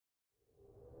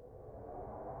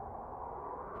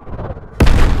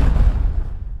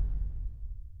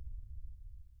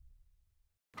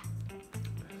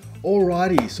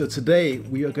Alrighty, so today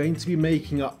we are going to be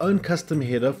making our own custom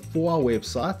header for our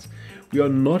website. We are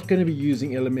not going to be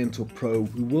using Elementor Pro.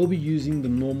 We will be using the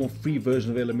normal free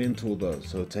version of Elementor though,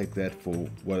 so take that for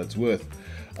what it's worth.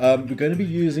 We're going to be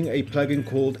using a plugin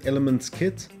called Elements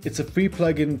Kit. It's a free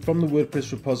plugin from the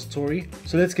WordPress repository.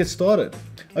 So let's get started.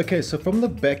 Okay, so from the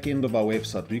back end of our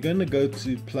website, we're going to go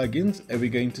to plugins and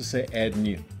we're going to say add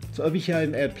new. So over here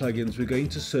in add plugins, we're going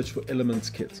to search for Elements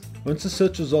Kit. Once the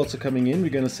search results are coming in, we're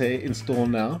going to say install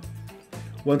now.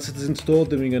 Once it's installed,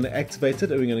 then we're going to activate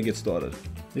it and we're going to get started.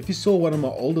 If you saw one of my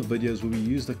older videos where we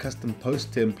used a custom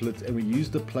post template and we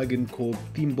used a plugin called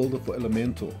Theme Builder for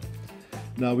Elementor.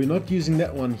 Now we're not using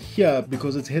that one here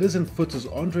because its headers and footers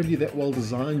aren't really that well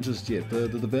designed just yet. The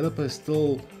developer is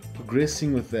still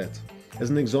progressing with that. As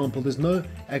an example, there's no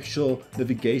actual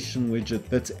navigation widget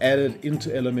that's added into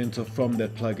Elementor from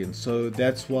that plugin. So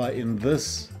that's why in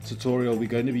this tutorial we're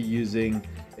going to be using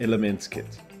Elements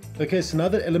Kit. Okay, so now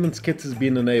that Elements Kit has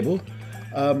been enabled,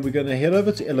 we're going to head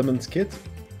over to Elements Kit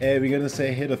and we're going to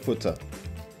say header footer.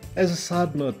 As a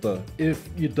side note though, if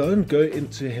you don't go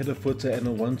into header footer and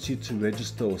it wants you to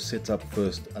register or set up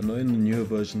first, I know in the newer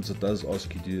versions it does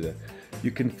ask you to do that. You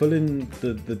can fill in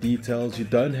the details, you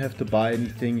don't have to buy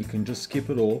anything, you can just skip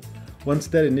it all. Once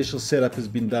that initial setup has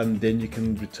been done, then you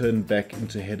can return back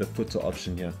into header footer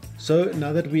option here. So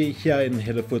now that we're here in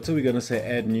header footer, we're going to say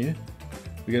add new.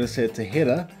 We're going to say it's a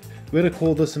header. We're going to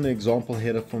call this an example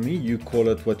header for me. You call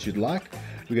it what you'd like.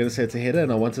 We're going to say it's a header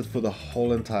and I want it for the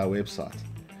whole entire website.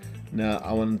 Now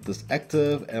I want this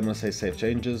active and I'm going to say save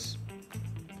changes.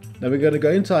 Now we're going to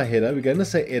go into our header. We're going to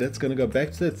say edit. It's going to go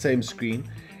back to that same screen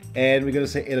and we're going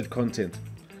to say edit content.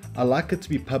 I like it to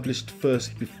be published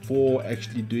first before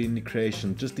actually doing the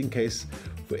creation, just in case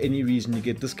for any reason you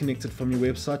get disconnected from your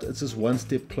website. It's just one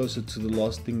step closer to the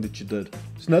last thing that you did.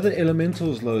 So now that Elementor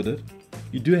is loaded,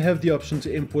 you do have the option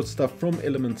to import stuff from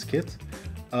Elements Kit.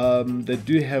 They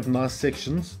do have nice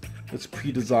sections that's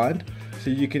pre-designed,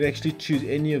 so you can actually choose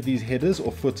any of these headers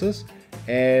or footers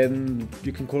and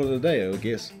you can call it a day, I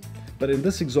guess. But in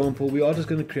this example, we are just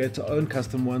going to create our own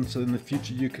custom one, so in the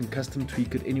future you can custom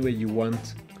tweak it any way you want.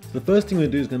 So the first thing we're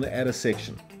going to do is going to add a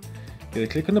section. We're going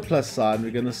to click on the plus sign, we're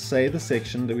going to say the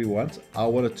section that we want. I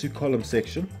want a 2-column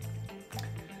section.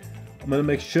 I'm going to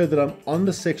make sure that I'm on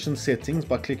the section settings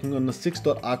by clicking on the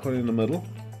 6-dot icon in the middle.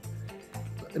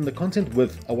 In the content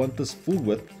width, I want this full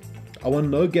width. I want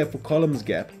no gap for columns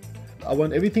gap. I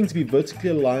want everything to be vertically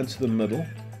aligned to the middle.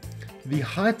 The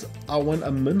height, I want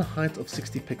a min height of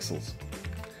 60 pixels.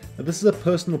 Now this is a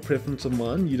personal preference of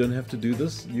mine. You don't have to do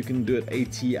this. You can do it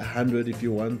 80, 100 if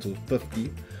you want, or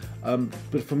 50.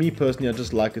 But for me personally, I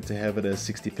just like it to have it as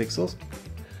 60 pixels.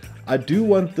 I do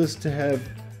want this to have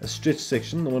a stretch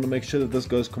section. I want to make sure that this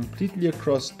goes completely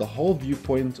across the whole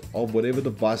viewpoint of whatever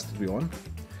device that we're on.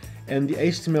 And the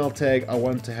HTML tag, I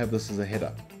want to have this as a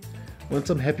header. Once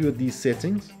I'm happy with these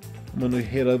settings, I'm going to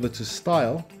head over to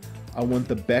style. I want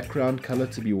the background color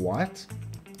to be white.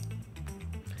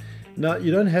 Now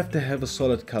you don't have to have a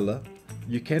solid color.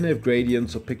 You can have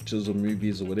gradients or pictures or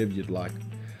movies or whatever you'd like.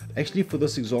 Actually, for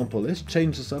this example, let's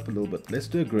change this up a little bit. Let's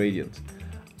do a gradient.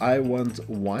 I want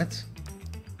white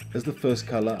as the first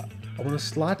color. I want a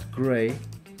slight gray.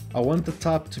 I want the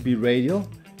type to be radial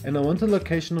and I want the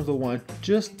location of the white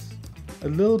just a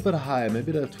little bit higher,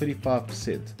 maybe to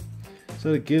 25%.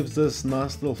 So it gives this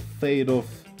nice little fade off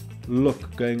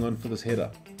look going on for this header.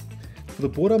 For the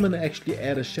border, I'm going to actually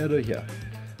add a shadow here.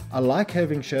 I like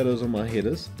having shadows on my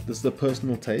headers. This is a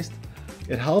personal taste.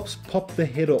 It helps pop the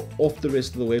header off the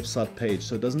rest of the website page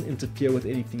so it doesn't interfere with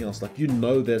anything else, like you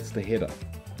know that's the header.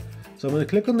 So I'm going to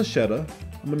click on the shadow.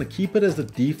 I'm going to keep it as the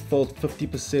default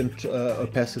 50%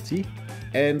 opacity,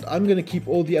 and I'm going to keep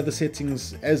all the other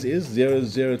settings as is, 0,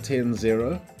 0, 10,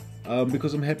 0,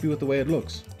 because I'm happy with the way it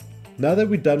looks. Now that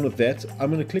we're done with that,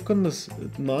 I'm going to click on this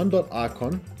 9-dot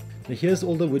icon. Now here's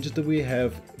all the widgets that we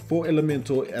have for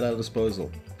Elementor at our disposal.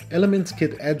 Elements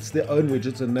Kit adds their own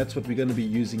widgets and that's what we're going to be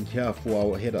using here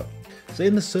for our header. So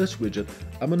in the search widget,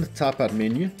 I'm going to type out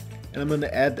menu and I'm going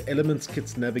to add the Elements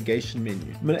Kit's navigation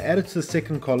menu. I'm going to add it to the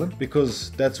second column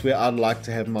because that's where I'd like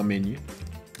to have my menu.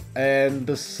 And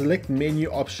the select menu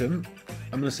option,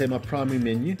 I'm going to say my primary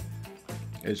menu.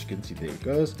 As you can see, there it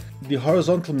goes. The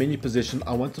horizontal menu position,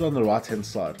 I want it on the right hand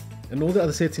side. And all the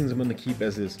other settings I'm going to keep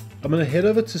as is. I'm going to head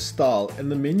over to style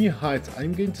and the menu height,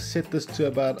 I'm going to set this to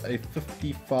about a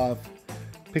 55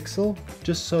 pixel,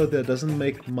 just so that it doesn't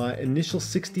make my initial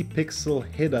 60 pixel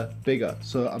header bigger.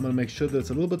 So I'm going to make sure that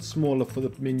it's a little bit smaller for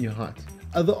the menu height.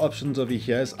 Other options over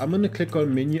here is I'm going to click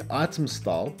on menu item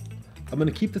style. I'm going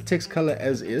to keep the text color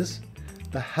as is.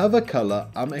 The hover color,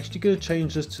 I'm actually going to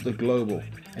change this to the global.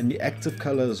 and the active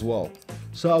color as well.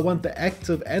 So I want the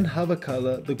active and hover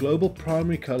color, the global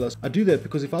primary colors. I do that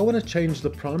because if I want to change the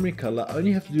primary color, I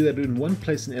only have to do that in one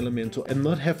place in Elementor and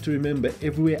not have to remember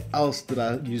everywhere else that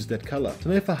I use that color.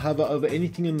 So now if I hover over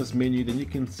anything in this menu, then you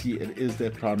can see it is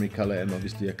their primary color, and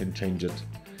obviously I can change it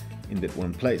in that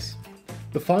one place.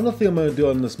 The final thing I'm going to do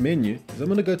on this menu is I'm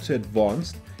going to go to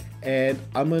advanced, and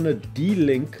I'm going to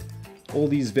delink all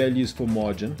these values for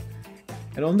margin.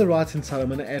 And on the right hand side, I'm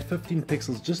going to add 15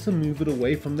 pixels just to move it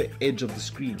away from the edge of the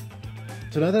screen.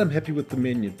 So now that I'm happy with the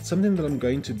menu, something that I'm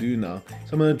going to do now,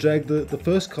 so I'm going to drag the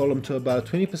first column to about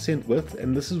 20% width,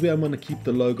 and this is where I'm going to keep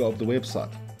the logo of the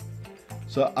website.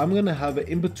 So I'm going to hover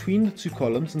in between the two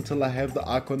columns until I have the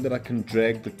icon that I can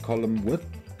drag the column with.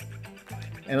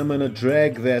 And I'm going to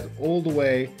drag that all the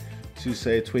way to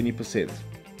say 20%.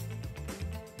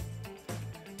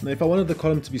 Now if I wanted the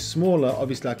column to be smaller,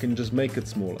 obviously I can just make it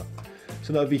smaller.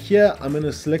 So now over here, I'm going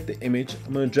to select the image,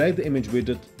 I'm going to drag the image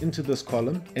widget into this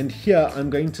column, and here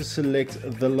I'm going to select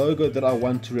the logo that I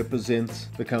want to represent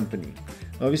the company.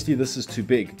 Now, obviously this is too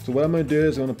big, so what I'm going to do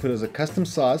is I'm going to put it as a custom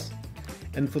size,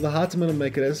 and for the height I'm going to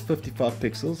make it as 55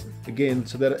 pixels, again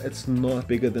so that it's not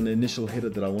bigger than the initial header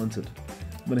that I wanted.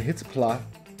 I'm going to hit apply.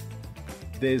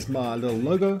 There's my little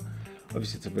logo,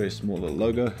 obviously it's a very small little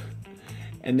logo.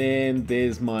 And then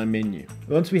there's my menu.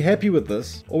 Once we're happy with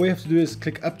this, all we have to do is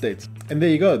click update. And there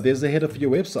you go, there's the header for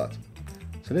your website.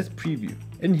 So let's preview.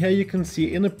 And here you can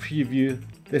see in a preview,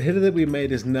 the header that we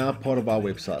made is now part of our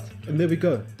website. And there we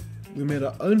go. We made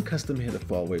our own custom header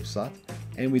for our website,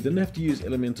 and we didn't have to use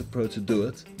Elementor Pro to do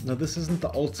it. Now this isn't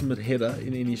the ultimate header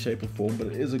in any shape or form, but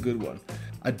it is a good one.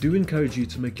 I do encourage you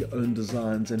to make your own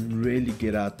designs and really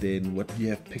get out there in what you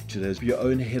have pictured as your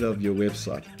own header of your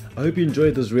website. I hope you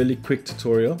enjoyed this really quick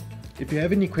tutorial. If you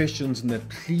have any questions on that,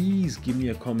 please give me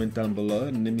a comment down below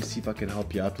and let me see if I can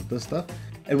help you out with this stuff.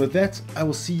 And with that, I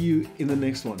will see you in the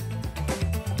next one.